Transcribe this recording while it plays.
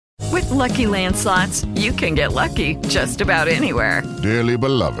Lucky Land Slots, you can get lucky just about anywhere. Dearly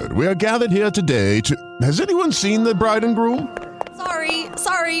beloved, we are gathered here today to... Has anyone seen the bride and groom?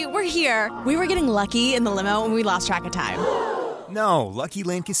 Sorry, we're here. We were getting lucky in the limo and we lost track of time. No, Lucky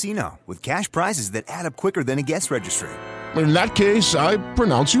Land Casino, with cash prizes that add up quicker than a guest registry. In that case, I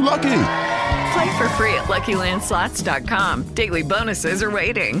pronounce you lucky. Play for free at LuckyLandSlots.com. Daily bonuses are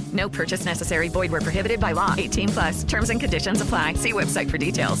waiting. No purchase necessary. Void where prohibited by law. 18+. Terms and conditions apply. See website for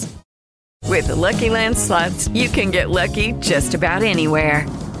details. With the Lucky Land Slots, you can get lucky just about anywhere.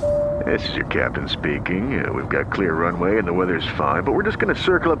 This is your captain speaking. We've got clear runway and the weather's fine, but we're just going to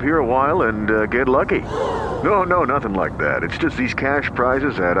circle up here a while and get lucky. No, nothing like that. It's just these cash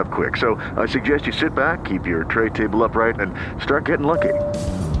prizes add up quick. So I suggest you sit back, keep your tray table upright, and start getting lucky.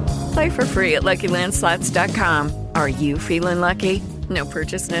 Play for free at LuckyLandSlots.com. Are you feeling lucky? No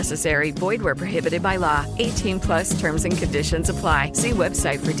purchase necessary. Void where prohibited by law. 18+ terms and conditions apply. See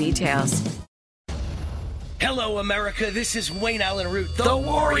website for details. Hello, America. This is Wayne Allen Root, the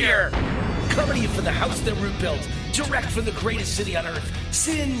Warrior, coming to you from the house that Root built, direct from the greatest city on earth,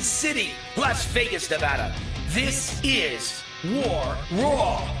 Sin City, Las Vegas, Nevada. This is War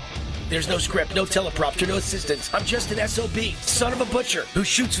Raw. There's no script, no teleprompter, no assistance. I'm just an SOB, son of a butcher, who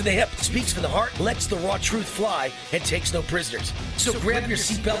shoots from the hip, speaks from the heart, lets the raw truth fly, and takes no prisoners. So grab your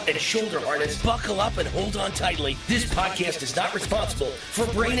seatbelt and shoulder harness, buckle up, and hold on tightly. This podcast is not responsible for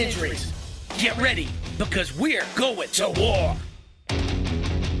brain injuries. Get ready, because we're going to war.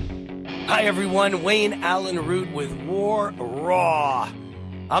 Hi, everyone. Wayne Allen Root with War Raw.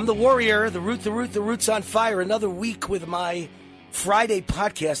 I'm the Warrior, the Root's on fire. Another week with my Friday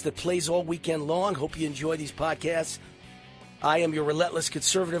podcast that plays all weekend long. Hope you enjoy these podcasts. I am your relentless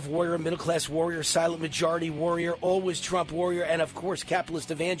conservative warrior, middle-class warrior, silent majority warrior, always Trump warrior, and, of course,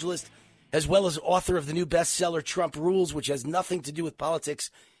 capitalist evangelist, as well as author of the new bestseller, Trump Rules, which has nothing to do with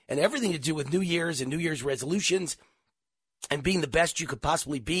politics and everything to do with New Year's and New Year's resolutions and being the best you could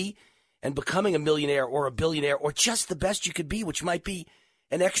possibly be and becoming a millionaire or a billionaire or just the best you could be, which might be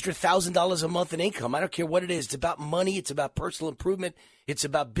an extra $1,000 a month in income. I don't care what it is. It's about money. It's about personal improvement. It's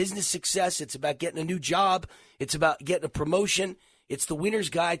about business success. It's about getting a new job. It's about getting a promotion. It's the winner's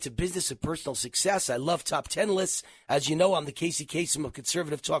guide to business and personal success. I love top 10 lists. As you know, I'm the Casey Kasem of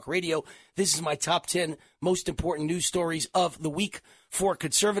Conservative Talk Radio. This is my top 10 most important news stories of the week for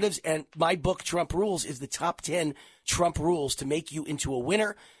conservatives. And my book, Trump Rules, is the top 10 Trump rules to make you into a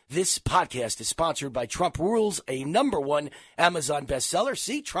winner. This podcast is sponsored by Trump Rules, a #1 Amazon bestseller.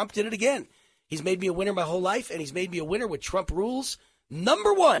 See, Trump did it again. He's made me a winner my whole life, and he's made me a winner with Trump Rules,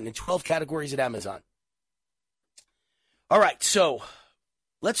 #1 in 12 categories at Amazon. All right, so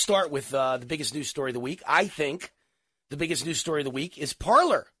let's start with the biggest news story of the week. I think the biggest news story of the week is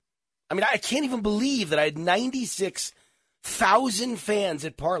Parler. I mean, I can't even believe that I had 96,000 fans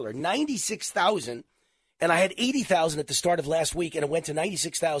at Parler, 96,000, and I had 80,000 at the start of last week, and it went to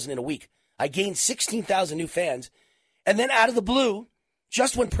 96,000 in a week. I gained 16,000 new fans, and then out of the blue,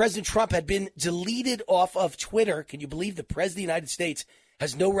 just when President Trump had been deleted off of Twitter, can you believe the President of the United States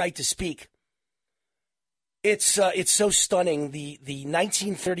has no right to speak? It's so stunning, the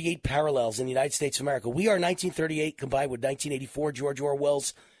 1938 parallels in the United States of America. We are 1938 combined with 1984, George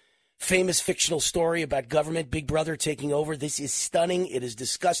Orwell's famous fictional story about government, Big Brother taking over. This is stunning. It is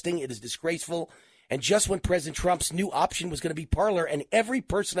disgusting. It is disgraceful. And just when President Trump's new option was going to be Parler and every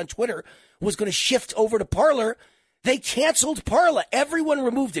person on Twitter was going to shift over to Parler, they canceled Parler. Everyone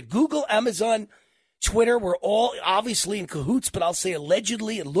removed it. Google, Amazon, Twitter were all obviously in cahoots, but I'll say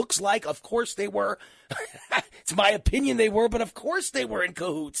allegedly. It looks like, of course they were. It's my opinion they were, but of course they were in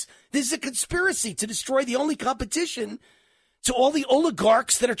cahoots. This is a conspiracy to destroy the only competition to all the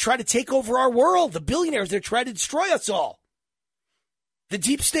oligarchs that are trying to take over our world, the billionaires that are trying to destroy us all. The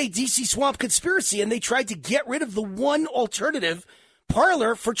deep state DC swamp conspiracy, and they tried to get rid of the one alternative,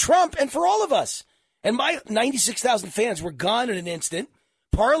 Parler, for Trump and for all of us. And my 96,000 fans were gone in an instant.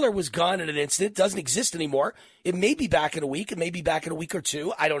 Parler was gone in an instant, doesn't exist anymore. It may be back in a week. It may be back in a week or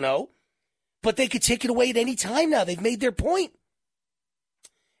two. I don't know. But they could take it away at any time now. They've made their point.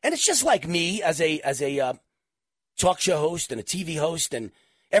 And it's just like me as a talk show host and a TV host and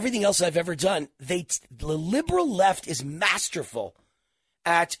everything else I've ever done. The liberal left is masterful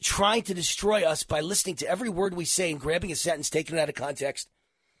at trying to destroy us by listening to every word we say and grabbing a sentence, taking it out of context,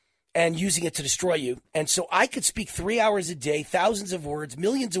 and using it to destroy you. And so I could speak 3 hours a day, thousands of words,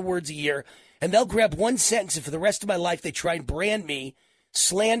 millions of words a year, and they'll grab one sentence, and for the rest of my life they try and brand me,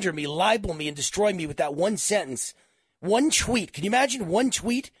 slander me, libel me, and destroy me with that one sentence. One tweet. Can you imagine one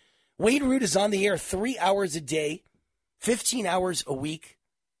tweet? Wayne Root is on the air 3 hours a day, 15 hours a week,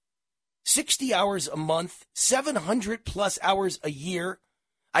 60 hours a month, 700 plus hours a year.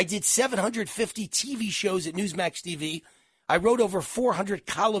 I did 750 TV shows at Newsmax TV. I wrote over 400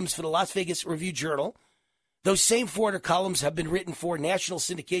 columns for the Las Vegas Review-Journal. Those same 400 columns have been written for national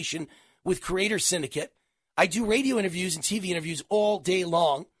syndication with Creator Syndicate. I do radio interviews and TV interviews all day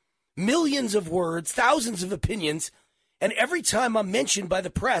long. Millions of words, thousands of opinions. And every time I'm mentioned by the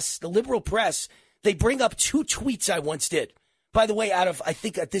press, the liberal press, they bring up 2 tweets I once did. By the way, out of, I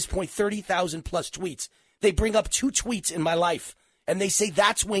think at this point, 30,000 plus tweets, they bring up 2 tweets in my life. And they say,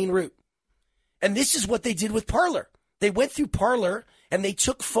 that's Wayne Root. And this is what they did with Parler. They went through Parler and they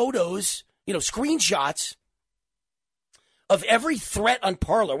took photos, screenshots of every threat on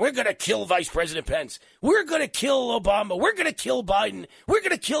Parler. We're going to kill Vice President Pence. We're going to kill Obama. We're going to kill Biden. We're going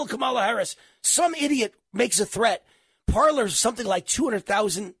to kill Kamala Harris. Some idiot makes a threat. Parler's something like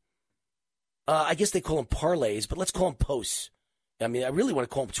 200,000, I guess they call them parlays, but let's call them posts. I mean, I really want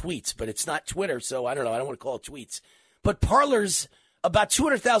to call them tweets, but it's not Twitter, so I don't know. I don't want to call it tweets. But Parler's about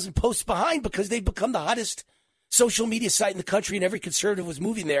 200,000 posts behind because they've become the hottest social media site in the country, and every conservative was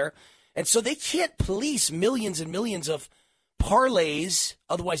moving there. And so they can't police millions and millions of parlays,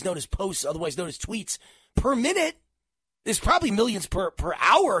 otherwise known as posts, otherwise known as tweets, per minute. There's probably millions per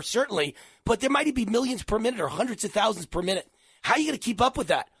hour, certainly, but there might be millions per minute or hundreds of thousands per minute. How are you going to keep up with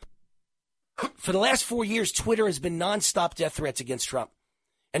that? For the last 4 years, Twitter has been nonstop death threats against Trump,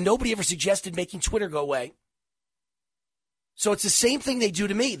 and nobody ever suggested making Twitter go away. So it's the same thing they do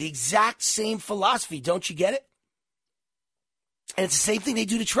to me, the exact same philosophy. Don't you get it? And it's the same thing they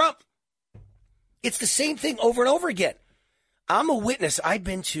do to Trump. It's the same thing over and over again. I'm a witness. I've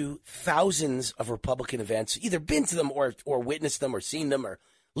been to thousands of Republican events, either been to them or witnessed them or seen them or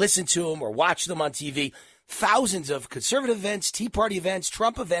listened to them or watched them on TV. Thousands of conservative events, Tea Party events,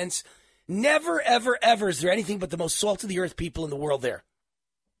 Trump events. Never, ever, ever is there anything but the most salt-of-the-earth people in the world there.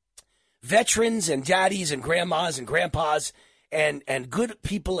 Veterans and daddies and grandmas and grandpas and good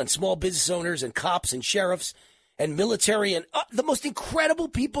people and small business owners and cops and sheriffs and military and the most incredible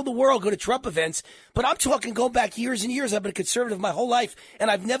people in the world go to Trump events. But I'm talking going back years and years. I've been a conservative my whole life, and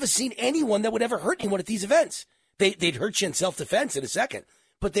I've never seen anyone that would ever hurt anyone at these events. They'd hurt you in self-defense in a second,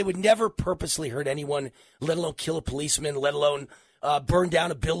 but they would never purposely hurt anyone, let alone kill a policeman, let alone burn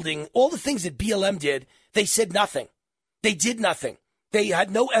down a building. All the things that BLM did, they said nothing. They did nothing. They had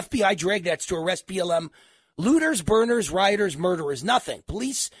no FBI dragnets to arrest BLM. Looters, burners, rioters, murderers, nothing.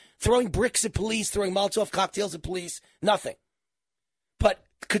 Police throwing bricks at police, throwing Molotov cocktails at police, nothing. But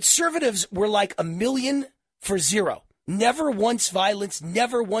conservatives were like 1,000,000 for 0. Never once violence,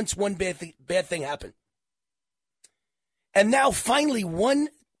 never once one bad thing happened. And now finally one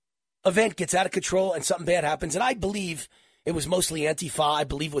event gets out of control and something bad happens. And I believe it was mostly Antifa. I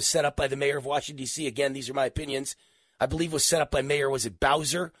believe it was set up by the mayor of Washington, D.C. Again, these are my opinions. I believe it was set up by Mayor, was it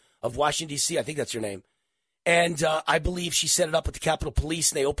Bowser of Washington, D.C.? I think that's her name. And I believe she set it up with the Capitol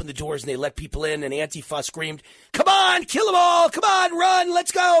Police, and they opened the doors, and they let people in, and Antifa screamed, "Come on, kill them all! Come on, run!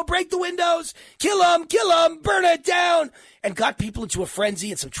 Let's go! Break the windows! Kill them! Burn it down!" And got people into a frenzy,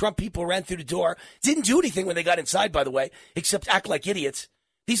 and some Trump people ran through the door. Didn't do anything when they got inside, by the way, except act like idiots.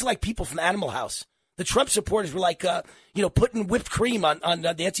 These are like people from Animal House. The Trump supporters were like, putting whipped cream on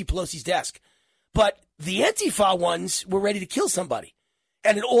Nancy Pelosi's desk. But the Antifa ones were ready to kill somebody.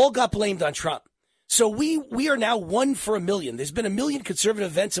 And it all got blamed on Trump. So we are now 1 for 1,000,000. There's been 1,000,000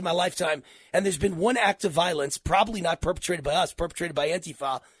 conservative events in my lifetime, and there's been one act of violence, probably not perpetrated by us, perpetrated by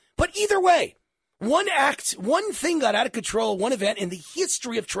Antifa. But either way, one act, one thing got out of control, one event in the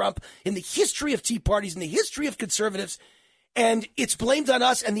history of Trump, in the history of Tea Parties, in the history of conservatives, and it's blamed on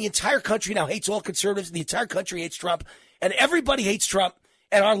us, and the entire country now hates all conservatives, and the entire country hates Trump, and everybody hates Trump,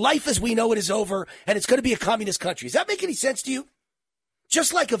 and our life as we know it is over, and it's going to be a communist country. Does that make any sense to you?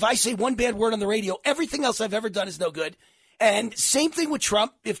 Just like if I say one bad word on the radio, everything else I've ever done is no good. And same thing with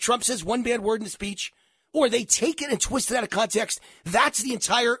Trump. If Trump says one bad word in a speech, or they take it and twist it out of context, that's the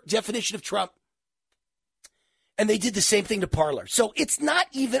entire definition of Trump. And they did the same thing to Parler. So it's not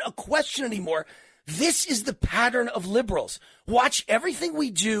even a question anymore. This is the pattern of liberals. Watch everything we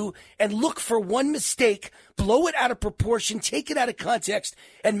do and look for one mistake, blow it out of proportion, take it out of context,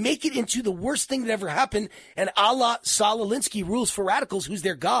 and make it into the worst thing that ever happened. And a la Saul Alinsky, Rules for Radicals, who's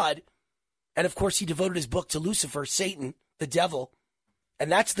their God. And, of course, he devoted his book to Lucifer, Satan, the devil.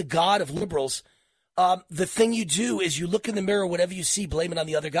 And that's the God of liberals. The thing you do is you look in the mirror, whatever you see, blame it on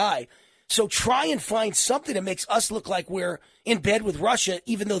the other guy. So try and find something that makes us look like we're in bed with Russia,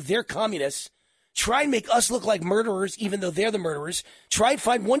 even though they're communists. Try and make us look like murderers, even though they're the murderers. Try and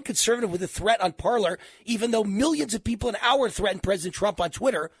find one conservative with a threat on Parler, even though millions of people an hour threaten President Trump on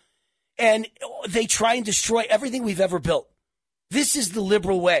Twitter. And they try and destroy everything we've ever built. This is the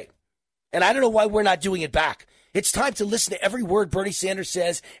liberal way. And I don't know why we're not doing it back. It's time to listen to every word Bernie Sanders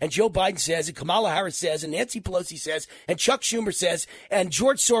says, and Joe Biden says, and Kamala Harris says, and Nancy Pelosi says, and Chuck Schumer says, and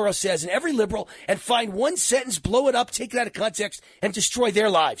George Soros says, and every liberal, and find one sentence, blow it up, take it out of context, and destroy their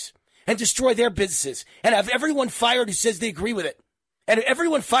lives, and destroy their businesses, and have everyone fired who says they agree with it, and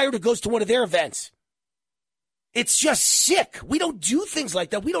everyone fired who goes to one of their events. It's just sick. We don't do things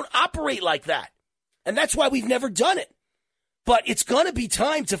like that. We don't operate like that. And that's why we've never done it. But it's going to be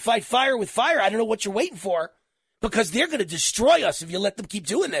time to fight fire with fire. I don't know what you're waiting for, because they're going to destroy us if you let them keep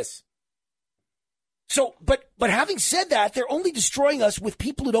doing this. So, but having said that, they're only destroying us with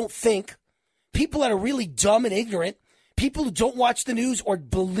people who don't think, people that are really dumb and ignorant, people who don't watch the news or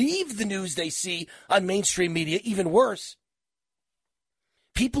believe the news they see on mainstream media, even worse.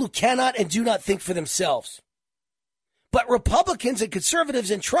 People who cannot and do not think for themselves. But Republicans and conservatives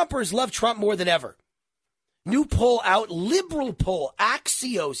and Trumpers love Trump more than ever. New poll out, liberal poll,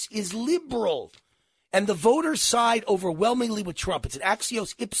 Axios is liberal. And the voters side overwhelmingly with Trump. It's an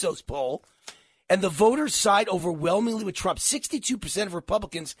Axios Ipsos poll. And the voters side overwhelmingly with Trump. 62% of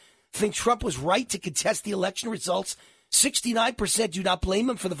Republicans think Trump was right to contest the election results. 69% do not blame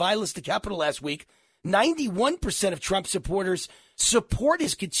him for the violence at the Capitol last week. 91% of Trump supporters support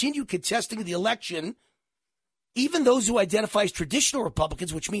his continued contesting of the election. Even those who identify as traditional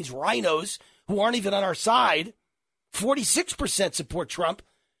Republicans, which means rhinos who aren't even on our side, 46% support Trump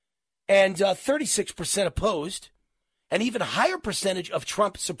and 36% opposed. An even higher percentage of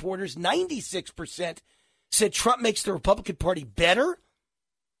Trump supporters, 96%, said Trump makes the Republican Party better.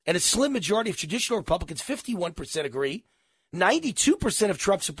 And a slim majority of traditional Republicans, 51%, agree. 92% of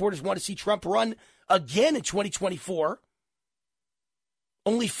Trump supporters want to see Trump run again in 2024.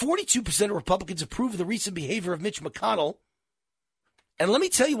 Only 42% of Republicans approve of the recent behavior of Mitch McConnell. And let me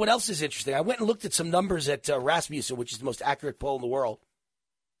tell you what else is interesting. I went and looked at some numbers at Rasmussen, which is the most accurate poll in the world.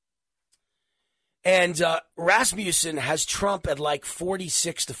 And Rasmussen has Trump at like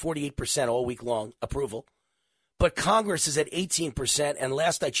 46 to 48% all week long approval. But Congress is at 18%, and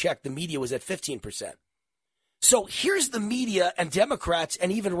last I checked, the media was at 15%. So here's the media and Democrats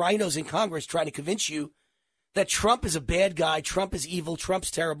and even rhinos in Congress trying to convince you that Trump is a bad guy, Trump is evil,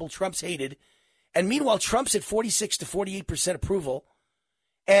 Trump's terrible, Trump's hated. And meanwhile, Trump's at 46 to 48% approval,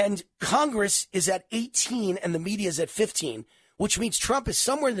 and Congress is at 18 and the media is at 15, which means Trump is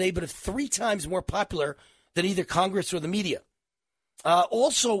somewhere in the neighborhood of 3 times more popular than either Congress or the media.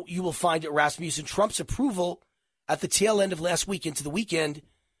 Also, you will find at Rasmussen, Trump's approval at the tail end of last week into the weekend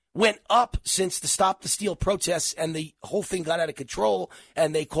went up since the Stop the Steal protests, and the whole thing got out of control,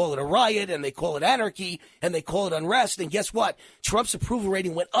 and they call it a riot, and they call it anarchy, and they call it unrest. And guess what? Trump's approval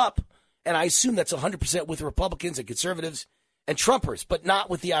rating went up, and I assume that's 100% with Republicans and conservatives and Trumpers, but not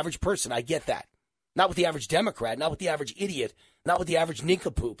with the average person. I get that. Not with the average Democrat, not with the average idiot, not with the average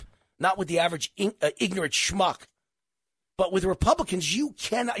nincompoop, not with the average ignorant schmuck. But with Republicans, you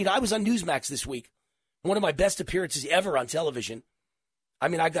cannot. I was on Newsmax this week, one of my best appearances ever on television. I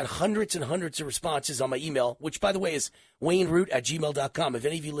mean, I got hundreds and hundreds of responses on my email, which, by the way, is wayneroot@gmail.com. If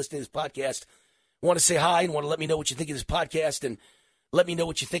any of you listening to this podcast want to say hi and want to let me know what you think of this podcast and let me know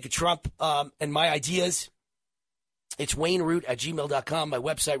what you think of Trump and my ideas, it's wayneroot@gmail.com. My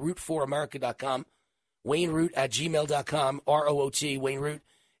website, root4america.com. wayneroot@gmail.com, ROOT, Wayne Root,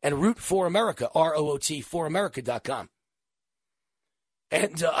 and Root for America, ROOT, foramerica.com.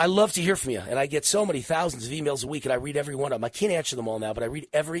 And I love to hear from you, and I get so many thousands of emails a week, and I read every one of them. I can't answer them all now, but I read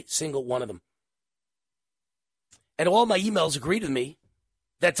every single one of them. And all my emails agree with me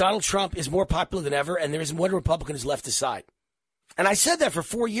that Donald Trump is more popular than ever, and there isn't one Republican who's left his side. And I said that for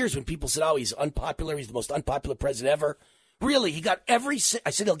 4 years when people said, oh, he's unpopular, he's the most unpopular president ever. Really, I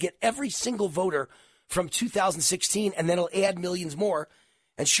said he'll get every single voter from 2016, and then he'll add millions more.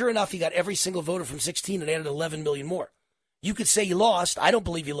 And sure enough, he got every single voter from 16 and added 11 million more. You could say he lost. I don't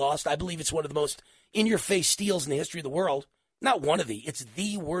believe he lost. I believe it's one of the most in-your-face steals in the history of the world. Not one of the. It's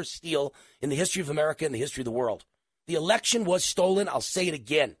the worst steal in the history of America and the history of the world. The election was stolen. I'll say it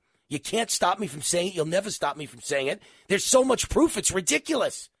again. You can't stop me from saying it. You'll never stop me from saying it. There's so much proof. It's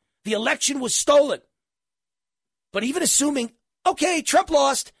ridiculous. The election was stolen. But even assuming, okay, Trump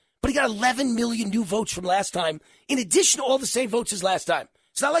lost, but he got 11 million new votes from last time, in addition to all the same votes as last time.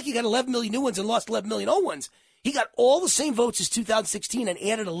 It's not like he got 11 million new ones and lost 11 million old ones. He got all the same votes as 2016 and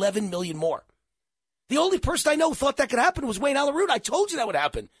added 11 million more. The only person I know who thought that could happen was Wayne Allyn Root. I told you that would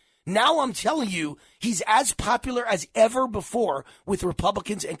happen. Now I'm telling you, he's as popular as ever before with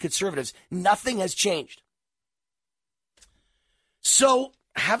Republicans and conservatives. Nothing has changed. So,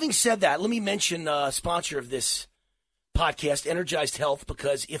 having said that, let me mention a sponsor of this podcast, Energized Health,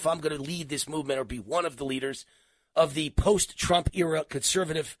 because if I'm going to lead this movement or be one of the leaders of the post-Trump era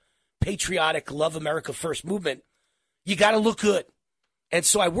conservative patriotic, love America first movement, you got to look good. And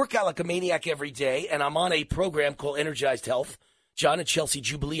so I work out like a maniac every day, and I'm on a program called Energized Health. John and Chelsea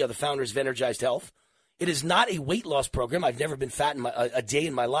Jubilee are the founders of Energized Health. It is not a weight loss program. I've never been fat in a day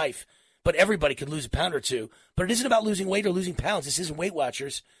in my life, but everybody could lose a pound or two. But it isn't about losing weight or losing pounds. This isn't Weight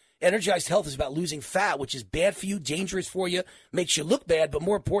Watchers. Energized Health is about losing fat, which is bad for you, dangerous for you, makes you look bad, but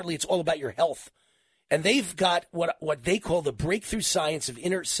more importantly, it's all about your health. And they've got what they call the breakthrough science of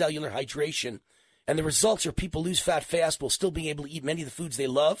intercellular hydration. And the results are people lose fat fast while still being able to eat many of the foods they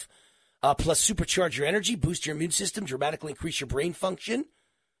love, plus supercharge your energy, boost your immune system, dramatically increase your brain function.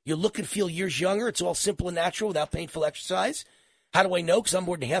 You look and feel years younger. It's all simple and natural without painful exercise. How do I know? Because I'm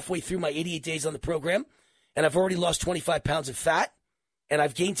more than halfway through my 88 days on the program, and I've already lost 25 pounds of fat, and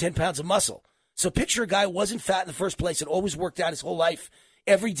I've gained 10 pounds of muscle. So picture a guy who wasn't fat in the first place and always worked out his whole life,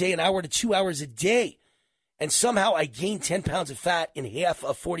 every day, an hour to 2 hours a day. And somehow I gained 10 pounds of fat in half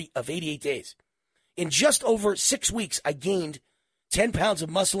of 88 days. In just over 6 weeks, I gained 10 pounds of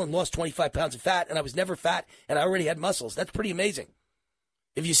muscle and lost 25 pounds of fat, and I was never fat, and I already had muscles. That's pretty amazing.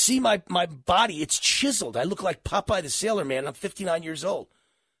 If you see my body, it's chiseled. I look like Popeye the Sailor Man. I'm 59 years old.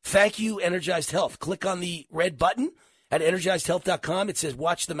 Thank you, Energized Health. Click on the red button at energizedhealth.com. It says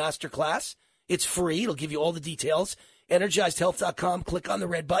watch the master class. It's free. It'll give you all the details. Energizedhealth.com. Click on the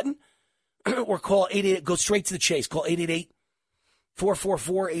red button or call 888. Go straight to the chase. Call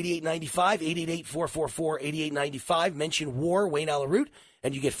 888-444-8895, 888-444-8895. Mention WAR, Wayne Allyn Root,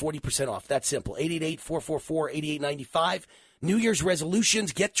 and you get 40% off. That's simple. 888-444-8895. New Year's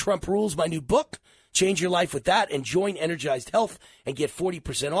resolutions, Get Trump Rules, my new book. Change your life with that and join Energized Health and get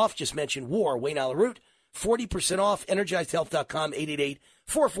 40% off. Just mention WAR, Wayne Allyn Root. 40% off, energizedhealth.com,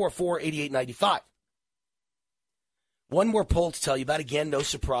 888-444-8895. One more poll to tell you about. Again, no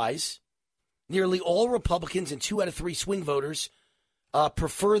surprise. Nearly all Republicans and 2 out of 3 swing voters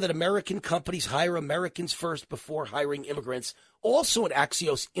prefer that American companies hire Americans first before hiring immigrants. Also an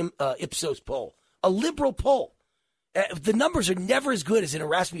Axios Ipsos poll, a liberal poll. The numbers are never as good as an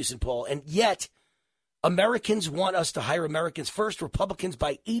Rasmussen poll, and yet Americans want us to hire Americans first. Republicans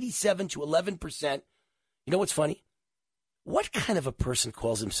by 87 to 11%. You know what's funny? What kind of a person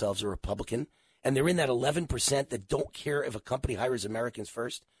calls themselves a Republican, and they're in that 11% that don't care if a company hires Americans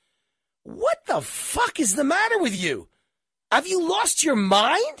first? What the fuck is the matter with you? Have you lost your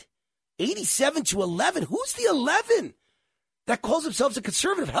mind? 87 to 11. Who's the 11 that calls themselves a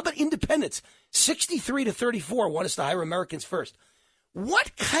conservative? How about independents? 63 to 34 want us to hire Americans first.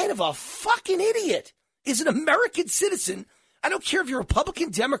 What kind of a fucking idiot is an American citizen? I don't care if you're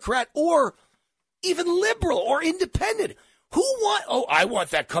Republican, Democrat, or even liberal or independent. I want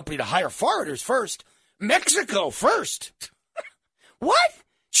that company to hire foreigners first. Mexico first. What?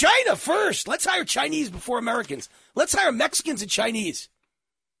 China first. Let's hire Chinese before Americans. Let's hire Mexicans and Chinese.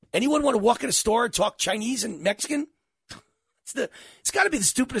 Anyone want to walk in a store and talk Chinese and Mexican? It's got to be the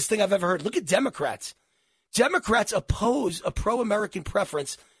stupidest thing I've ever heard. Look at Democrats. Democrats oppose a pro-American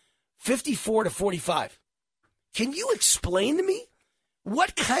preference 54 to 45. Can you explain to me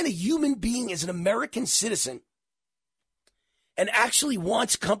what kind of human being is an American citizen and actually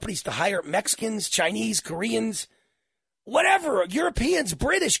wants companies to hire Mexicans, Chinese, Koreans, whatever, Europeans,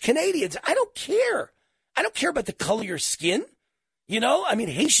 British, Canadians? I don't care. I don't care about the color of your skin. You know, I mean,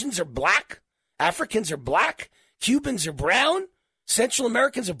 Haitians are black. Africans are black. Cubans are brown. Central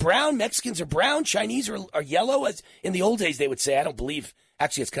Americans are brown. Mexicans are brown. Chinese are yellow. As in the old days, they would say. I don't believe.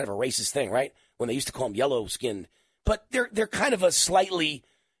 Actually, it's kind of a racist thing, right? When they used to call them yellow-skinned. But they're kind of a slightly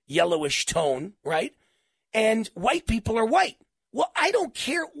yellowish tone, right? And white people are white. Well, I don't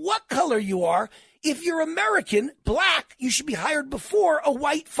care what color you are. If you're American, black, you should be hired before a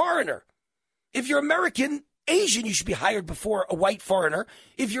white foreigner. If you're American, Asian, you should be hired before a white foreigner.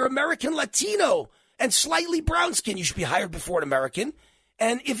 If you're American, Latino, and slightly brown skin, you should be hired before an American.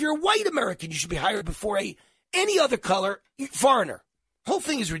 And if you're white American, you should be hired before any other color foreigner. Whole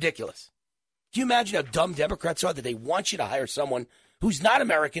thing is ridiculous. Can you imagine how dumb Democrats are that they want you to hire someone who's not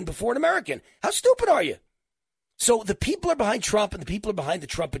American before an American? How stupid are you? So the people are behind Trump, and the people are behind the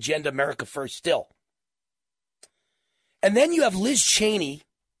Trump agenda, America first still. And then you have Liz Cheney,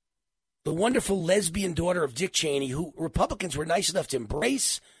 the wonderful lesbian daughter of Dick Cheney, who Republicans were nice enough to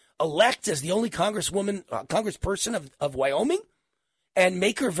embrace, elect as the only congressperson of Wyoming, and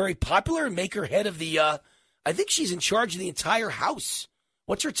make her very popular and make her head of the, I think she's in charge of the entire House.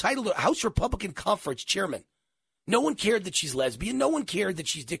 What's her title? House Republican Conference Chairman. No one cared that she's lesbian. No one cared that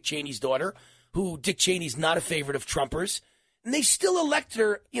she's Dick Cheney's daughter, who Dick Cheney's not a favorite of Trumpers. And they still elected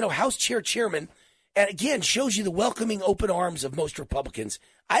her, House chairman. And again, shows you the welcoming open arms of most Republicans.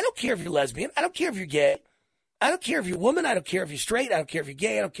 I don't care if you're lesbian. I don't care if you're gay. I don't care if you're a woman. I don't care if you're straight. I don't care if you're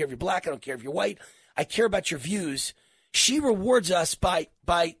gay. I don't care if you're black. I don't care if you're white. I care about your views. She rewards us by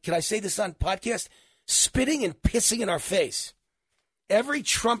can I say this on podcast? Spitting and pissing in our face. Every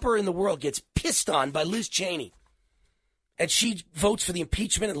Trumper in the world gets pissed on by Liz Cheney. And she votes for the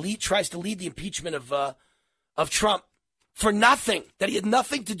impeachment and tries to lead the impeachment of Trump for nothing that he had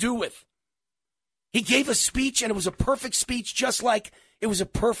nothing to do with. He gave a speech, and it was a perfect speech, just like it was a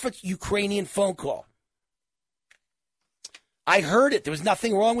perfect Ukrainian phone call. I heard it. There was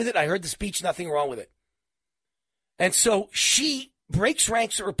nothing wrong with it. I heard the speech, nothing wrong with it. And so she breaks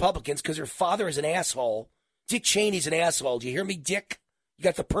ranks with Republicans because her father is an asshole. Dick Cheney's an asshole. Do you hear me, Dick? You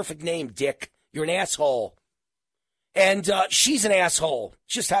got the perfect name, Dick. You're an asshole. And she's an asshole.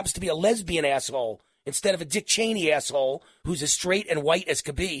 She just happens to be a lesbian asshole instead of a Dick Cheney asshole who's as straight and white as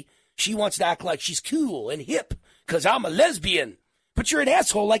could be. She wants to act like she's cool and hip because I'm a lesbian. But you're an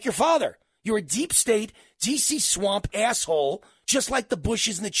asshole like your father. You're a deep state, D.C. swamp asshole, just like the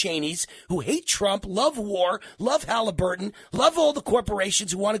Bushes and the Cheneys, who hate Trump, love war, love Halliburton, love all the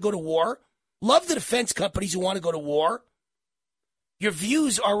corporations who want to go to war, love the defense companies who want to go to war. Your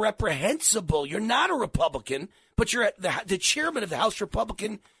views are reprehensible. You're not a Republican, but you're the chairman of the House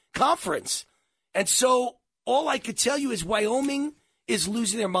Republican Conference. And so all I could tell you is Wyoming is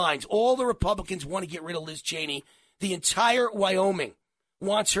losing their minds. All the Republicans want to get rid of Liz Cheney. The entire Wyoming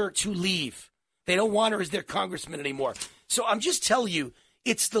wants her to leave. They don't want her as their congressman anymore. So I'm just telling you,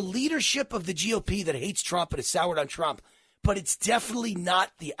 it's the leadership of the GOP that hates Trump and is soured on Trump, but it's definitely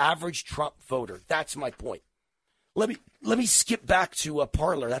not the average Trump voter. That's my point. Let me skip back to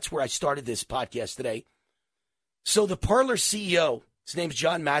Parler. That's where I started this podcast today. So the Parler CEO, his name's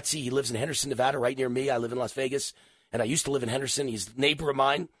John Matze. He lives in Henderson, Nevada, right near me. I live in Las Vegas, and I used to live in Henderson. He's a neighbor of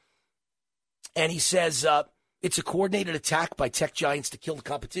mine. And he says it's a coordinated attack by tech giants to kill the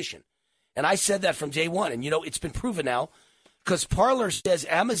competition. And I said that from day one. And, it's been proven now because Parler says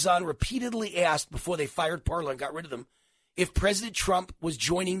Amazon repeatedly asked before they fired Parler and got rid of them if President Trump was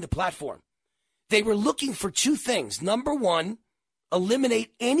joining the platform. They were looking for two things. Number one,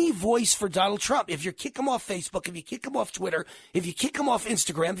 eliminate any voice for Donald Trump. If you kick him off Facebook, if you kick him off Twitter, if you kick him off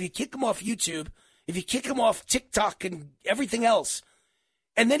Instagram, if you kick him off YouTube, if you kick him off TikTok and everything else,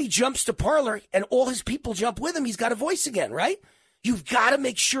 and then he jumps to Parler and all his people jump with him, he's got a voice again, right? You've got to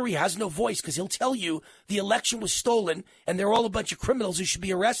make sure he has no voice because he'll tell you the election was stolen and they're all a bunch of criminals who should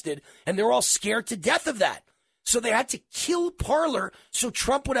be arrested, and they're all scared to death of that. So they had to kill Parler so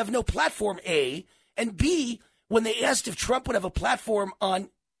Trump would have no platform, A. And B, when they asked if Trump would have a platform on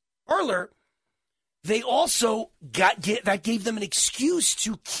Parler, they also that gave them an excuse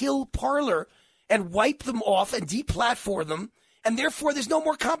to kill Parler and wipe them off and deplatform them. And therefore, there's no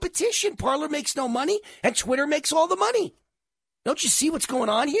more competition. Parler makes no money and Twitter makes all the money. Don't you see what's going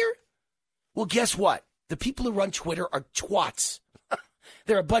on here? Well, guess what? The people who run Twitter are twats.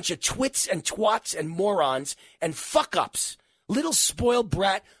 They're a bunch of twits and twats and morons and fuck-ups. Little spoiled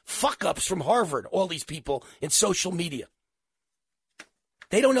brat fuck-ups from Harvard, all these people in social media.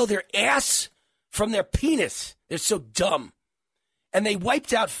 They don't know their ass from their penis. They're so dumb. And they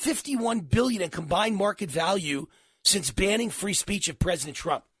wiped out $51 billion in combined market value since banning free speech of President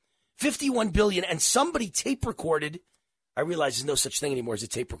Trump. $51 billion, and somebody tape recorded. I realize there's no such thing anymore as a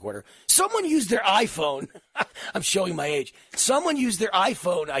tape recorder. Someone used their iPhone. I'm showing my age. Someone used their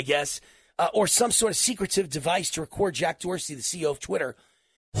iPhone, I guess, or some sort of secretive device to record Jack Dorsey, the CEO of Twitter.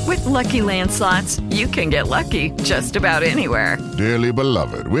 With Lucky Land Slots, you can get lucky just about anywhere. Dearly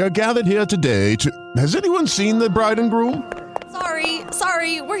beloved, we are gathered here today to... Has anyone seen the bride and groom?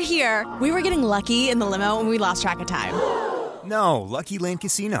 Sorry, we're here. We were getting lucky in the limo and we lost track of time. No, Lucky Land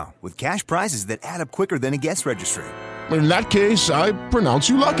Casino, with cash prizes that add up quicker than a guest registry. In that case, I pronounce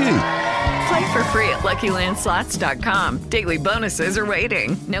you lucky. Play for free at LuckyLandSlots.com. Daily bonuses are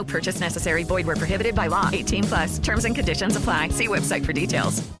waiting. No purchase necessary. Void where prohibited by law. 18+. Terms and conditions apply. See website for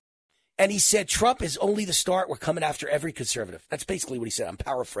details. And he said Trump is only the start. We're coming after every conservative. That's basically what he said. I'm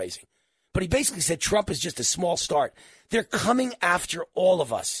paraphrasing. But he basically said Trump is just a small start. They're coming after all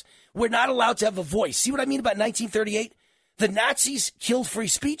of us. We're not allowed to have a voice. See what I mean about 1938? The Nazis killed free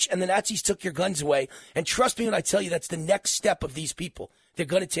speech, and the Nazis took your guns away. And trust me when I tell you, that's the next step of these people. They're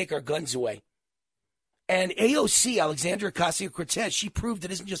going to take our guns away. And AOC, Alexandria Ocasio-Cortez, she proved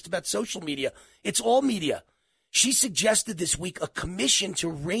it isn't just about social media. It's all media. She suggested this week a commission to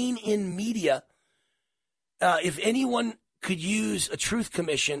rein in media. If anyone could use a truth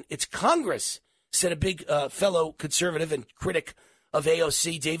commission, it's Congress, said a big fellow conservative and critic of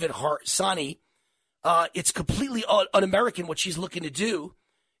AOC, David Harsanyi. It's completely un-American what she's looking to do,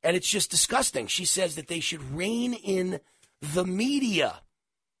 and it's just disgusting. She says that they should rein in the media.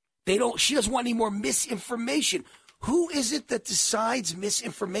 She doesn't want any more misinformation. Who is it that decides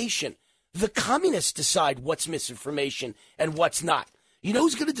misinformation? The communists decide what's misinformation and what's not. You know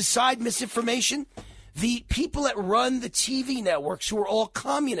who's going to decide misinformation? The people that run the TV networks who are all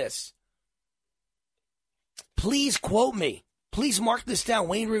communists. Please quote me. Please mark this down.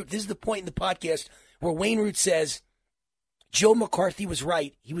 Wayne Root, this is the point in the podcast where Wayne Root says, Joe McCarthy was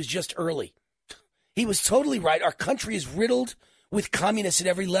right. He was just early. He was totally right. Our country is riddled with communists at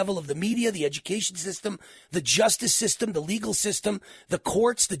every level of the media, the education system, the justice system, the legal system, the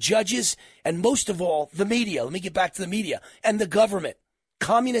courts, the judges, and most of all, the media. Let me get back to the media and the government.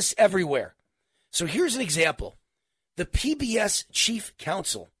 Communists everywhere. So here's an example. The PBS chief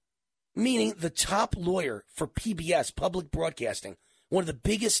counsel, meaning the top lawyer for PBS, public broadcasting, one of the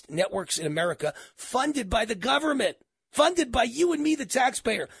biggest networks in America, funded by the government, funded by you and me, the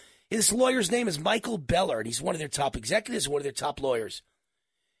taxpayer. This lawyer's name is Michael Beller, and he's one of their top executives, one of their top lawyers.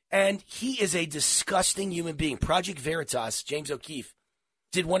 And he is a disgusting human being. Project Veritas, James O'Keefe,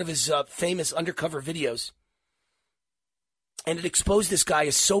 did one of his famous undercover videos. And it exposed this guy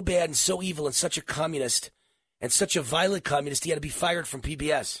as so bad and so evil and such a communist and such a violent communist, he had to be fired from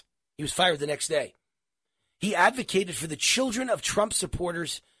PBS. He was fired the next day. He advocated for the children of Trump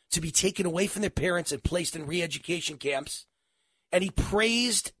supporters to be taken away from their parents and placed in re-education camps. And he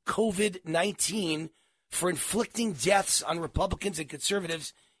praised COVID-19 for inflicting deaths on Republicans and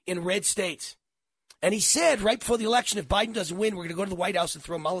conservatives in red states. And he said right before the election, if Biden doesn't win, we're going to go to the White House and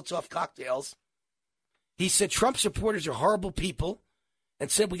throw Molotov cocktails. He said Trump supporters are horrible people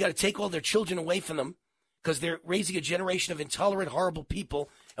and said we got to take all their children away from them because they're raising a generation of intolerant, horrible people,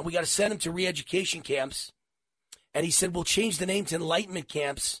 and we got to send them to re-education camps. And he said we'll change the name to enlightenment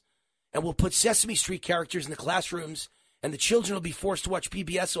camps, and we'll put Sesame Street characters in the classrooms, and the children will be forced to watch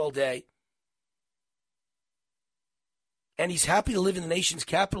PBS all day. And he's happy to live in the nation's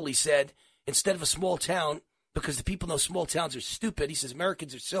capital, he said, instead of a small town, because the people know small towns are stupid. He says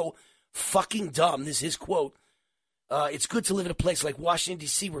Americans are so fucking dumb. This is his quote. It's good to live in a place like Washington,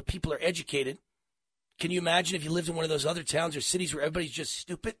 D.C., where people are educated. Can you imagine if you lived in one of those other towns or cities where everybody's just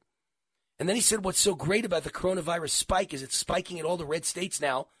stupid? And then he said what's so great about the coronavirus spike is it's spiking in all the red states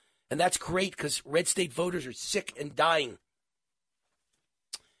now. And that's great because red state voters are sick and dying.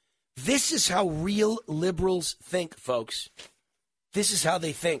 This is how real liberals think, folks. This is how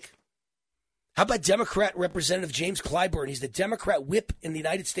they think. How about Democrat Representative James Clyburn? He's the Democrat whip in the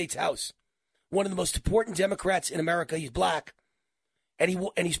United States House. One of the most important Democrats in America. He's black. And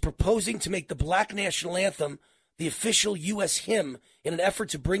he's proposing to make the Black National Anthem the official U.S. hymn in an effort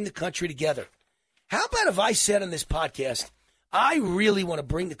to bring the country together. How about if I said on this podcast, I really want to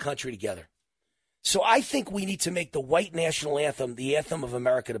bring the country together. So I think we need to make the white national anthem the anthem of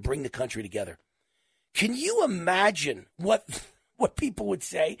America to bring the country together. Can you imagine what people would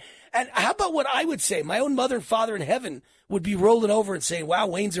say? And how about what I would say? My own mother and father in heaven would be rolling over and saying, wow,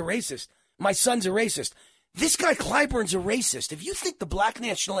 Wayne's a racist. My son's a racist. This guy Clyburn's a racist. If you think the Black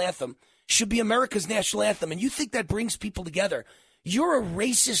National Anthem should be America's national anthem and you think that brings people together, you're a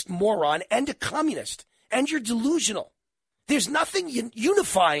racist moron and a communist, and you're delusional. There's nothing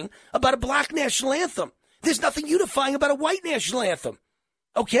unifying about a black national anthem. There's nothing unifying about a white national anthem.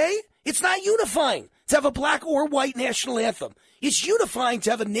 Okay? It's not unifying to have a black or white national anthem. It's unifying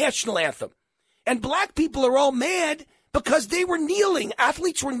to have a national anthem. And black people are all mad because they were kneeling.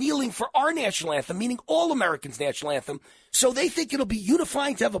 Athletes were kneeling for our national anthem, meaning all Americans' national anthem. So they think it'll be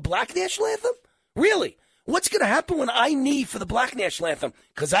unifying to have a black national anthem? Really? What's going to happen when I knee for the black national anthem?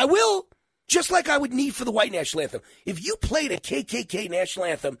 Because I will. Just like I would knee for the white national anthem. If you played a KKK national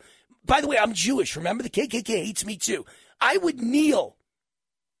anthem, by the way, I'm Jewish. Remember, the KKK hates me too. I would kneel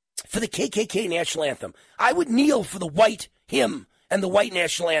for the KKK national anthem. I would kneel for the white hymn and the white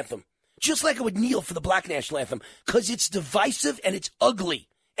national anthem. Just like I would kneel for the black national anthem. Because it's divisive and it's ugly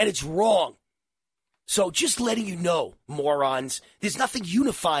and it's wrong. So just letting you know, morons, there's nothing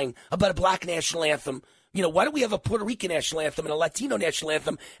unifying about a black national anthem. You know, why don't we have a Puerto Rican national anthem and a Latino national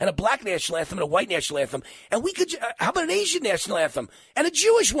anthem and a black national anthem and a white national anthem? And we could, how about an Asian national anthem and a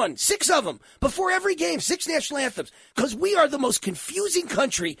Jewish one? 6 of them before every game, 6 national anthems. Because we are the most confusing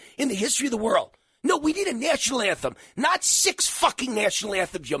country in the history of the world. No, we need a national anthem, not 6 fucking national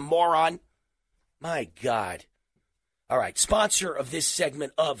anthems, you moron. My God. All right, sponsor of this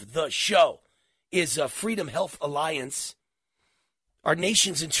segment of the show is Freedom Health Alliance. Our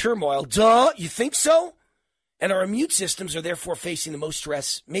nation's in turmoil. Duh, you think so? And our immune systems are therefore facing the most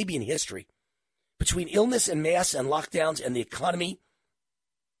stress, maybe in history, between illness and mass and lockdowns and the economy,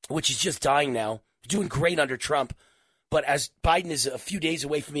 which is just dying now, doing great under Trump. But as Biden is a few days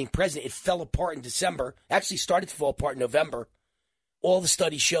away from being president, it fell apart in December, actually started to fall apart in November. All the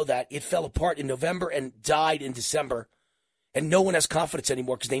studies show that. It fell apart in November and died in December. And no one has confidence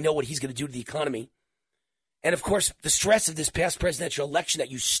anymore because they know what he's going to do to the economy. And, of course, the stress of this past presidential election that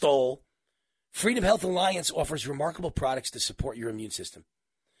you stole. Freedom Health Alliance offers remarkable products to support your immune system.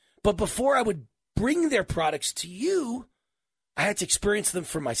 But before I would bring their products to you, I had to experience them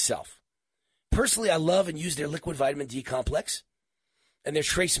for myself. Personally, I love and use their liquid vitamin D complex and their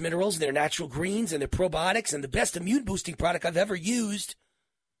trace minerals, and their natural greens, and their probiotics, and the best immune-boosting product I've ever used.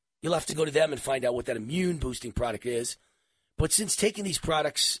 You'll have to go to them and find out what that immune-boosting product is. But since taking these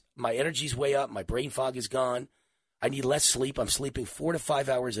products, my energy's way up, my brain fog is gone, I need less sleep. I'm sleeping 4 to 5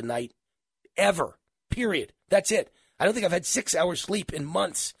 hours a night, ever, period. That's it. I don't think I've had 6 hours sleep in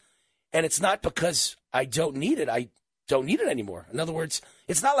months, and it's not because I don't need it. I don't need it anymore. In other words,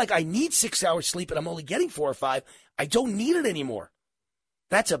 it's not like I need 6 hours sleep and I'm only getting 4 or 5. I don't need it anymore.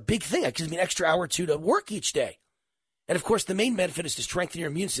 That's a big thing. It gives me an extra hour or two to work each day. And, of course, the main benefit is to strengthen your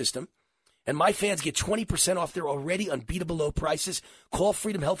immune system. And my fans get 20% off their already unbeatable low prices. Call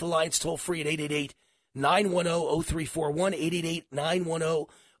Freedom Health Alliance toll-free at 888-910-0341,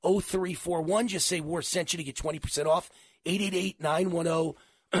 888-910-0341. Just say WAR sent you to get 20% off,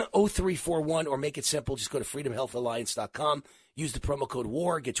 888-910-0341, or make it simple. Just go to freedomhealthalliance.com. Use the promo code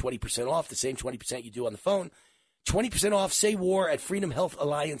WAR, get 20% off, the same 20% you do on the phone. 20% off, say WAR at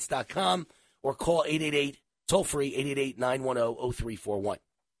freedomhealthalliance.com, or call 888, toll-free, 888-910-0341.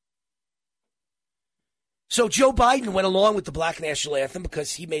 So Joe Biden went along with the Black National Anthem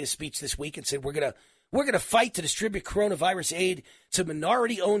because he made a speech this week and said, we're gonna fight to distribute coronavirus aid to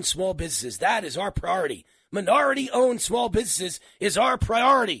minority-owned small businesses. That is our priority. Minority-owned small businesses is our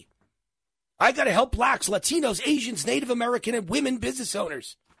priority. I got to help blacks, Latinos, Asians, Native American, and women business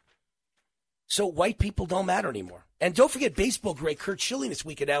owners. So white people don't matter anymore. And don't forget, baseball great Curt Schilling this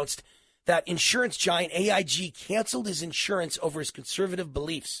week announced that insurance giant AIG canceled his insurance over his conservative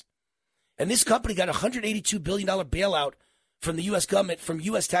beliefs. And this company got a $182 billion bailout from the U.S. government, from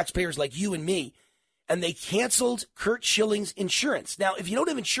U.S. taxpayers like you and me, and they canceled Curt Schilling's insurance. Now, if you don't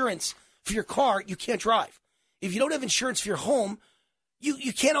have insurance for your car, you can't drive. If you don't have insurance for your home,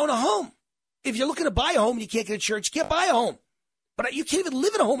 you can't own a home. If you're looking to buy a home and you can't get insurance, you can't buy a home. But you can't even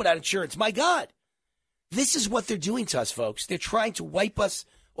live in a home without insurance. My God. This is what they're doing to us, folks. They're trying to wipe us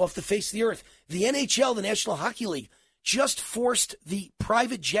off the face of the earth. The NHL, the National Hockey League, just forced the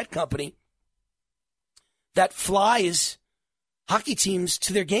private jet company that flies hockey teams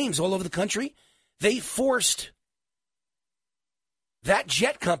to their games all over the country. They forced that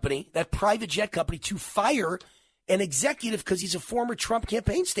jet company, that private jet company, to fire an executive because he's a former Trump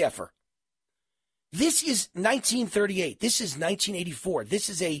campaign staffer. This is 1938. This is 1984. This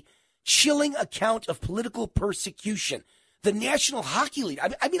is a chilling account of political persecution. The National Hockey League.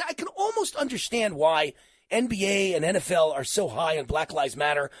 I mean, I can almost understand why NBA and NFL are so high on Black Lives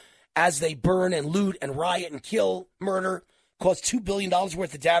Matter as they burn and loot and riot and kill, murder, cause $2 billion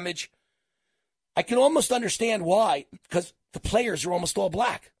worth of damage. I can almost understand why, because the players are almost all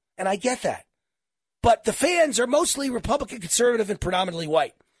black, and I get that. But the fans are mostly Republican, conservative, and predominantly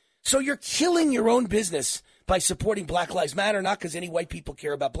white. So you're killing your own business by supporting Black Lives Matter, not because any white people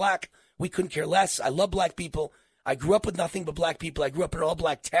care about black. We couldn't care less. I love black people. I grew up with nothing but black people. I grew up in an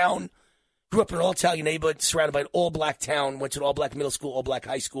all-black town, grew up in an all-Italian neighborhood, surrounded by an all-black town, went to an all-black middle school, all-black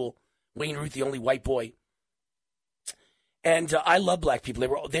high school. Wayne Root, the only white boy. And I love black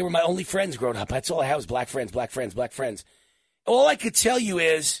people. They were my only friends growing up. That's all I had was black friends, black friends, black friends. All I could tell you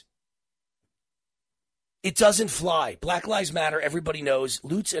is it doesn't fly. Black Lives Matter, everybody knows,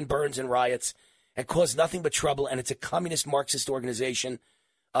 loots and burns and riots and cause nothing but trouble. And it's a communist Marxist organization,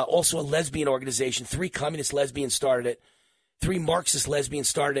 also a lesbian organization. 3 communist lesbians started it. 3 Marxist lesbians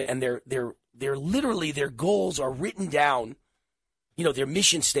started it. And they're literally, their goals are written down, you know, their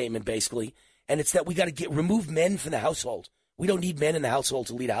mission statement basically. And it's that we got to remove men from the household. We don't need men in the household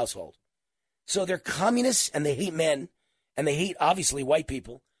to lead a household. So they're communists and they hate men and they hate, obviously, white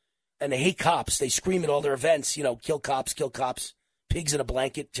people. And they hate cops. They scream at all their events, you know, kill cops, pigs in a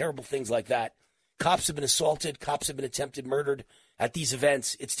blanket, terrible things like that. Cops have been assaulted. Cops have been attempted murdered at these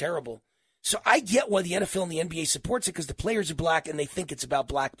events. It's terrible. So I get why the NFL and the NBA supports it because the players are black and they think it's about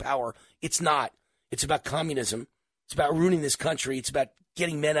black power. It's not. It's about communism. It's about ruining this country. It's about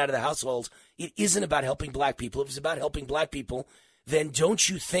getting men out of the households. It isn't about helping black people. If it was about helping black people, then don't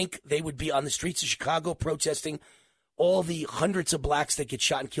you think they would be on the streets of Chicago protesting all the hundreds of blacks that get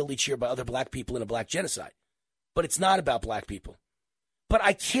shot and killed each year by other black people in a black genocide? But it's not about black people. But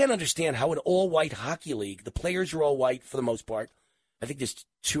I can't understand how an all-white hockey league, the players are all white for the most part. I think there's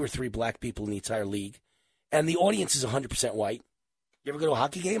 2 or 3 black people in the entire league. And the audience is 100% white. You ever go to a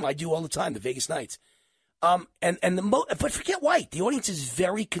hockey game? I do all the time, the Vegas Knights. But forget white. The audience is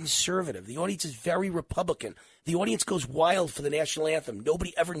very conservative. The audience is very Republican. The audience goes wild for the national anthem.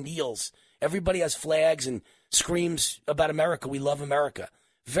 Nobody ever kneels. Everybody has flags and screams about America. We love America.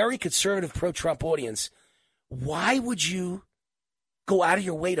 Very conservative, pro-Trump audience. Why would you go out of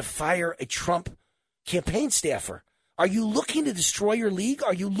your way to fire a Trump campaign staffer? Are you looking to destroy your league?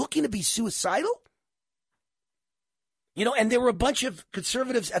 Are you looking to be suicidal? You know, and there were a bunch of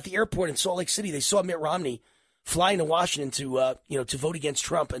conservatives at the airport in Salt Lake City. They saw Mitt Romney flying to Washington to vote against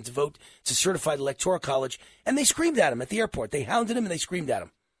Trump and to vote to certify the Electoral College, and they screamed at him at the airport. They hounded him and they screamed at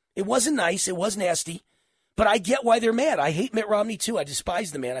him. It wasn't nice. It was nasty. But I get why they're mad. I hate Mitt Romney, too. I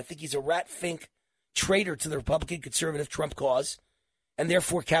despise the man. I think he's a rat-fink traitor to the Republican conservative Trump cause and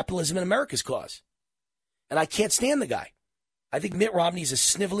therefore capitalism in America's cause. And I can't stand the guy. I think Mitt Romney's a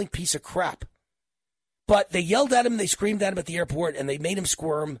sniveling piece of crap. But they yelled at him, they screamed at him at the airport, and they made him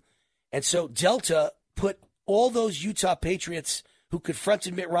squirm. And so Delta put all those Utah Patriots who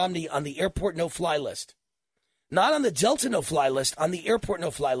confronted Mitt Romney on the airport no-fly list. Not on the Delta no-fly list, on the airport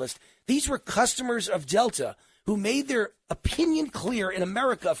no-fly list. These were customers of Delta who made their opinion clear in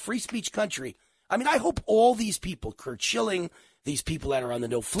America, a free speech country. I mean, I hope all these people, Kurt Schilling, these people that are on the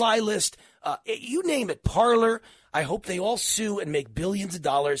no-fly list, you name it, Parler, I hope they all sue and make billions of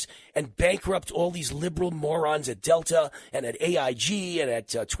dollars and bankrupt all these liberal morons at Delta and at AIG and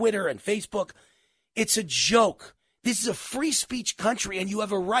at Twitter and Facebook. It's a joke. This is a free speech country, and you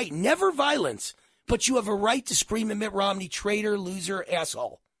have a right, never violence, but you have a right to scream at Mitt Romney, traitor, loser,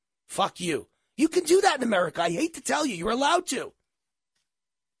 asshole. Fuck you. You can do that in America. I hate to tell you. You're allowed to.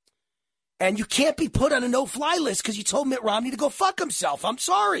 And you can't be put on a no-fly list because you told Mitt Romney to go fuck himself. I'm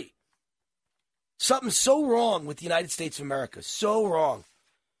sorry. Something's so wrong with the United States of America. So wrong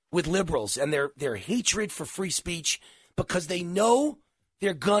with liberals and their hatred for free speech because they know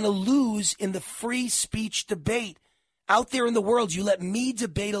they're going to lose in the free speech debate. Out there in the world, you let me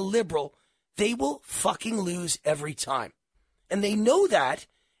debate a liberal, they will fucking lose every time. And they know that,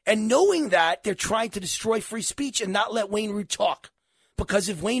 and knowing that, they're trying to destroy free speech and not let Wayne Root talk. Because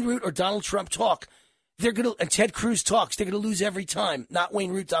if Wayne Root or Donald Trump talk, and Ted Cruz talks, they're going to lose every time. Not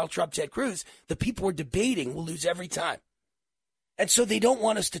Wayne Root, Donald Trump, Ted Cruz. The people we're debating will lose every time. And so they don't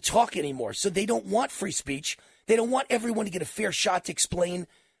want us to talk anymore. So they don't want free speech. They don't want everyone to get a fair shot to explain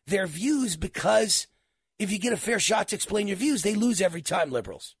their views because if you get a fair shot to explain your views, they lose every time,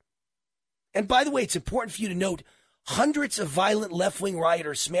 liberals. And by the way, it's important for you to note, hundreds of violent left-wing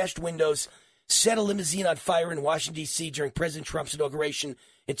rioters smashed windows, set a limousine on fire in Washington, D.C. during President Trump's inauguration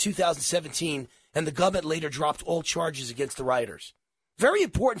in 2017, and the government later dropped all charges against the rioters. Very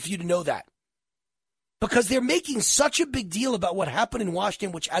important for you to know that. Because they're making such a big deal about what happened in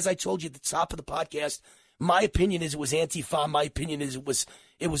Washington, which, as I told you at the top of the podcast, my opinion is it was Antifa. My opinion is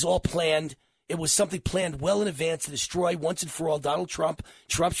it was all planned. It was something planned well in advance to destroy once and for all Donald Trump,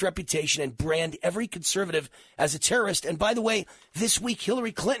 Trump's reputation, and brand every conservative as a terrorist. And by the way, this week,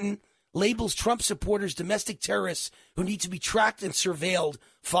 Hillary Clinton labels Trump supporters domestic terrorists who need to be tracked and surveilled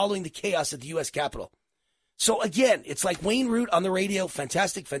following the chaos at the U.S. Capitol. So again, it's like Wayne Root on the radio,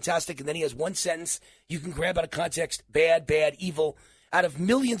 fantastic, fantastic, and then he has one sentence you can grab out of context, bad, bad, evil. Out of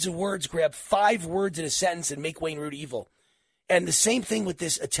millions of words, grab 5 words in a sentence and make Wayne Root evil. And the same thing with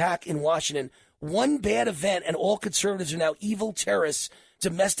this attack in Washington. One bad event and all conservatives are now evil terrorists,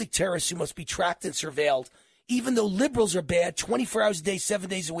 domestic terrorists who must be tracked and surveilled. Even though liberals are bad, 24 hours a day, 7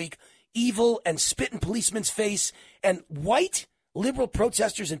 days a week, evil and spit in policemen's face, and white liberal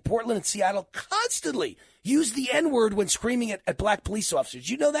protesters in Portland and Seattle constantly use the N-word when screaming at black police officers.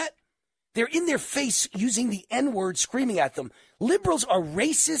 You know that? They're in their face using the N-word, screaming at them. Liberals are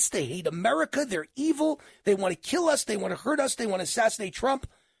racist. They hate America. They're evil. They want to kill us. They want to hurt us. They want to assassinate Trump.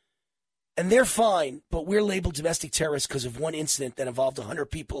 And they're fine, but we're labeled domestic terrorists because of one incident that involved 100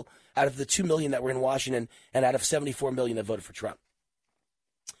 people out of the 2 million that were in Washington and out of 74 million that voted for Trump.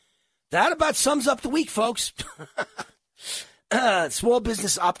 That about sums up the week, folks. Small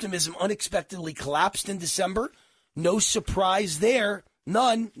business optimism unexpectedly collapsed in December. No surprise there.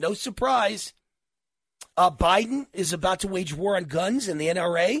 None. No surprise. Biden is about to wage war on guns and the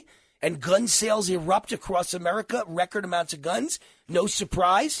NRA, and gun sales erupt across America. Record amounts of guns. No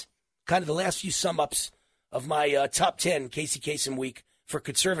surprise. Kind of the last few sum-ups of my top 10 Casey Kasem week for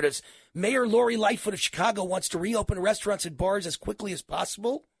conservatives. Mayor Lori Lightfoot of Chicago wants to reopen restaurants and bars as quickly as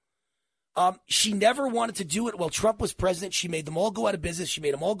possible. She never wanted to do it while Trump was president. She made them all go out of business. She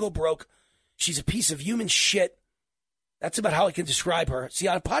made them all go broke. She's a piece of human shit. That's about how I can describe her. See,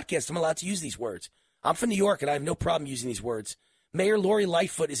 on a podcast, I'm allowed to use these words. I'm from New York, and I have no problem using these words. Mayor Lori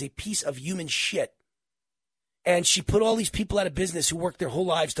Lightfoot is a piece of human shit. And she put all these people out of business who worked their whole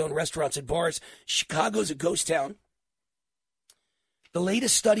lives doing restaurants and bars. Chicago's a ghost town. The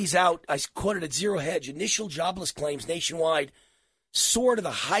latest studies out, I quoted at Zero Hedge, initial jobless claims nationwide soared to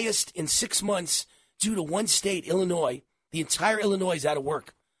the highest in 6 months due to one state, Illinois. The entire Illinois is out of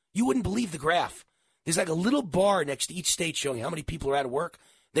work. You wouldn't believe the graph. There's like a little bar next to each state showing how many people are out of work.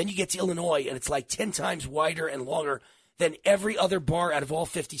 Then you get to Illinois, and it's like 10 times wider and longer than every other bar out of all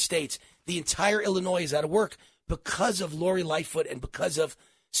 50 states. The entire Illinois is out of work because of Lori Lightfoot and because of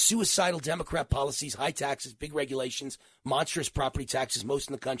suicidal Democrat policies, high taxes, big regulations, monstrous property taxes, most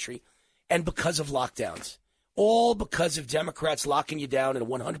in the country, and because of lockdowns. All because of Democrats locking you down in a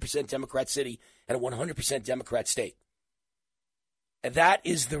 100% Democrat city and a 100% Democrat state. And that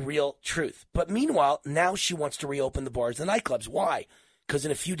is the real truth. But meanwhile, now she wants to reopen the bars and the nightclubs. Why? Because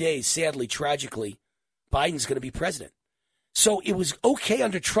in a few days, sadly, tragically, Biden's going to be president. So it was okay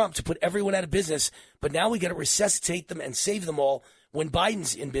under Trump to put everyone out of business, but now we got to resuscitate them and save them all when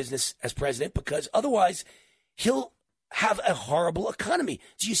Biden's in business as president, because otherwise he'll have a horrible economy.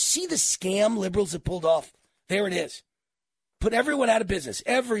 Do you see the scam liberals have pulled off? There it is. Put everyone out of business.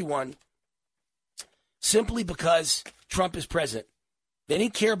 Everyone. Simply because Trump is president. They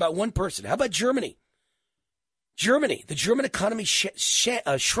didn't care about one person. How about Germany? Germany. The German economy shrank.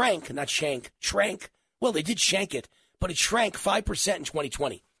 Well, they did shank it, but it shrank 5% in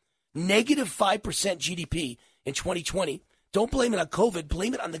 2020. Negative 5% GDP in 2020. Don't blame it on COVID.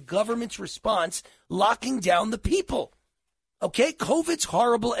 Blame it on the government's response locking down the people. Okay, COVID's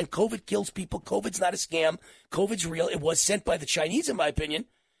horrible and COVID kills people. COVID's not a scam. COVID's real. It was sent by the Chinese, in my opinion.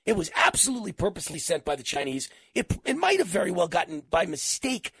 It was absolutely purposely sent by the Chinese. It might have very well gotten by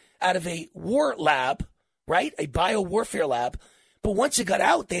mistake out of a war lab, right? A bio-warfare lab. But once it got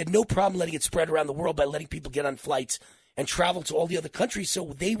out, they had no problem letting it spread around the world by letting people get on flights and travel to all the other countries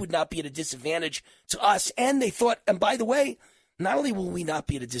so they would not be at a disadvantage to us. And they thought, and by the way, not only will we not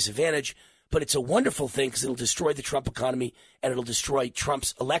be at a disadvantage, but it's a wonderful thing because it'll destroy the Trump economy and it'll destroy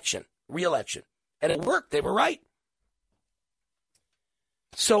Trump's re-election. And it worked. They were right.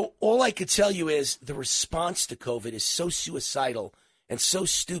 So all I could tell you is the response to COVID is so suicidal and so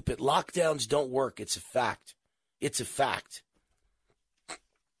stupid. Lockdowns don't work. It's a fact. It's a fact.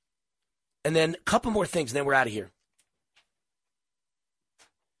 And then a couple more things, and then we're out of here.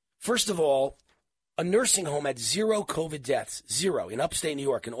 First of all, a nursing home had 0 COVID deaths. 0 in upstate New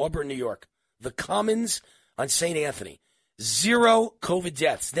York, in Auburn, New York. The Commons on St. Anthony. 0 COVID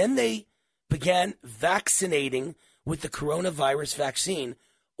deaths. Then they began vaccinating with the coronavirus vaccine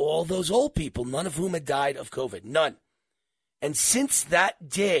all those old people, none of whom had died of COVID. None. And since that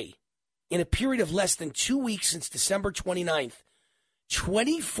day, in a period of less than 2 weeks since December 29th,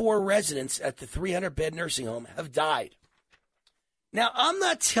 24 residents at the 300-bed nursing home have died. Now, I'm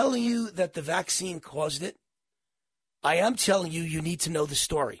not telling you that the vaccine caused it. I am telling you, you need to know the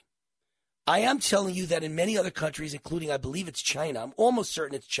story. I am telling you that in many other countries, including, I believe it's China, I'm almost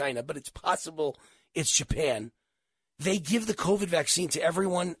certain it's China, but it's possible it's Japan, they give the COVID vaccine to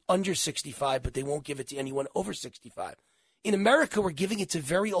everyone under 65, but they won't give it to anyone over 65. In America, we're giving it to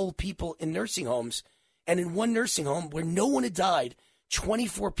very old people in nursing homes, and in one nursing home where no one had died,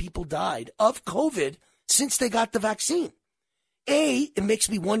 24 people died of COVID since they got the vaccine. A, it makes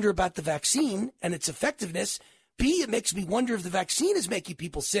me wonder about the vaccine and its effectiveness. B, it makes me wonder if the vaccine is making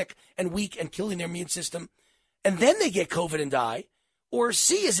people sick and weak and killing their immune system, and then they get COVID and die. Or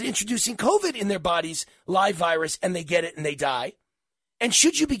C, is it introducing COVID in their bodies, live virus, and they get it and they die? And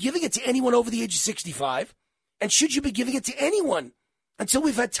should you be giving it to anyone over the age of 65? And should you be giving it to anyone until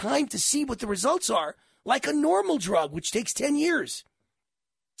we've had time to see what the results are, like a normal drug, which takes 10 years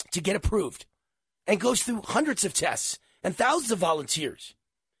to get approved and goes through hundreds of tests and thousands of volunteers?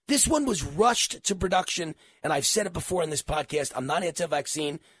 This one was rushed to production, and I've said it before in this podcast. I'm not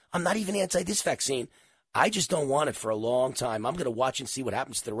anti-vaccine. I'm not even anti this vaccine. I just don't want it for a long time. I'm going to watch and see what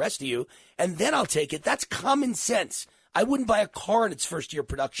happens to the rest of you, and then I'll take it. That's common sense. I wouldn't buy a car in its first year of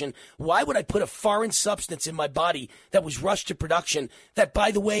production. Why would I put a foreign substance in my body that was rushed to production that,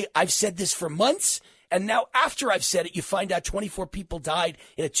 by the way, I've said this for months, and now after I've said it, you find out 24 people died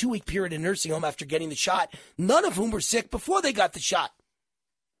in a 2-week period in a nursing home after getting the shot, none of whom were sick before they got the shot.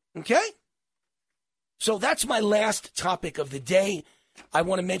 Okay? So that's my last topic of the day. I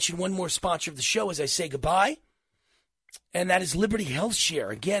want to mention one more sponsor of the show as I say goodbye, and that is Liberty Health Share.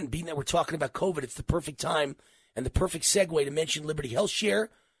 Again, being that we're talking about COVID, it's the perfect time and the perfect segue to mention Liberty Health Share.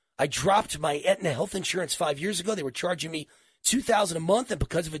 I dropped my Aetna health insurance 5 years ago. They were charging me $2,000 a month, and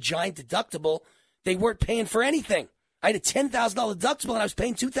because of a giant deductible, they weren't paying for anything. I had a $10,000 deductible, and I was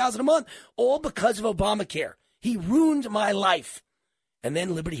paying $2,000 a month, all because of Obamacare. He ruined my life. And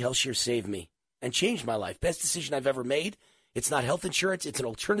then Liberty Health Share saved me. and changed my life. Best decision I've ever made. It's not health insurance. It's an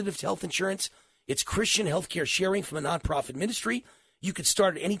alternative to health insurance. It's Christian healthcare sharing from a nonprofit ministry. You could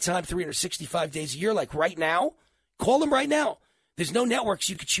start at any time, 365 days a year, like right now. Call them right now. There's no networks.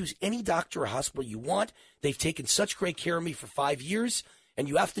 You could choose any doctor or hospital you want. They've taken such great care of me for 5 years, and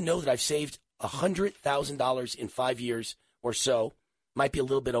you have to know that I've saved $100,000 in 5 years or so. Might be a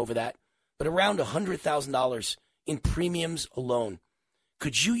little bit over that, but around $100,000 in premiums alone.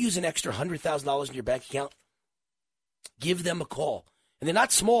 Could you use an extra $100,000 in your bank account? Give them a call. And they're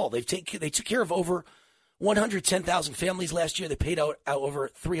not small. They took care of over 110,000 families last year. They paid out over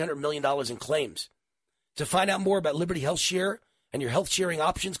 $300 million in claims. To find out more about Liberty Health Share and your health sharing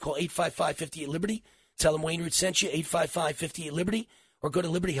options, call 855-58-LIBERTY. Tell them Wayne Root sent you, 855-58-LIBERTY, or go to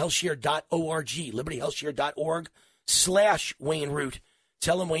libertyhealthshare.org, libertyhealthshare.org/Wayne Root.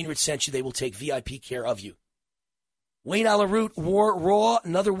 Tell them Wayne Root sent you. They will take VIP care of you. Wayne Allyn Root, War Raw,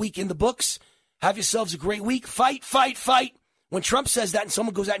 another week in the books. Have yourselves a great week. Fight, fight, fight. When Trump says that and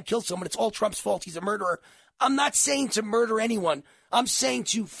someone goes out and kills someone, it's all Trump's fault. He's a murderer. I'm not saying to murder anyone. I'm saying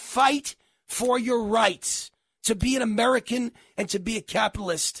to fight for your rights, to be an American and to be a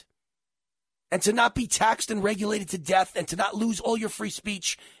capitalist, and to not be taxed and regulated to death, and to not lose all your free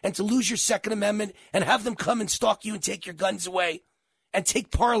speech, and to lose your Second Amendment, and have them come and stalk you and take your guns away, and take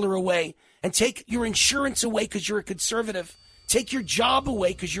Parler away, and take your insurance away because you're a conservative, take your job away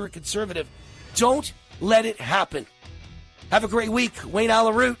because you're a conservative. Don't let it happen. Have a great week. Wayne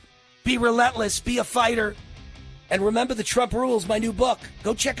Allyn Root. Be relentless. Be a fighter. And remember The Trump Rules, my new book.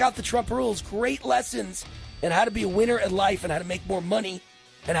 Go check out The Trump Rules. Great lessons in how to be a winner in life and how to make more money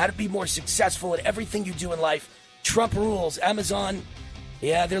and how to be more successful at everything you do in life. Trump Rules. Amazon.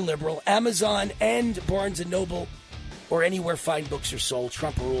 Yeah, they're liberal. Amazon and Barnes & Noble or anywhere fine books are sold.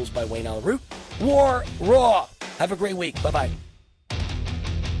 Trump Rules by Wayne Allyn Root. War Raw. Have a great week. Bye-bye.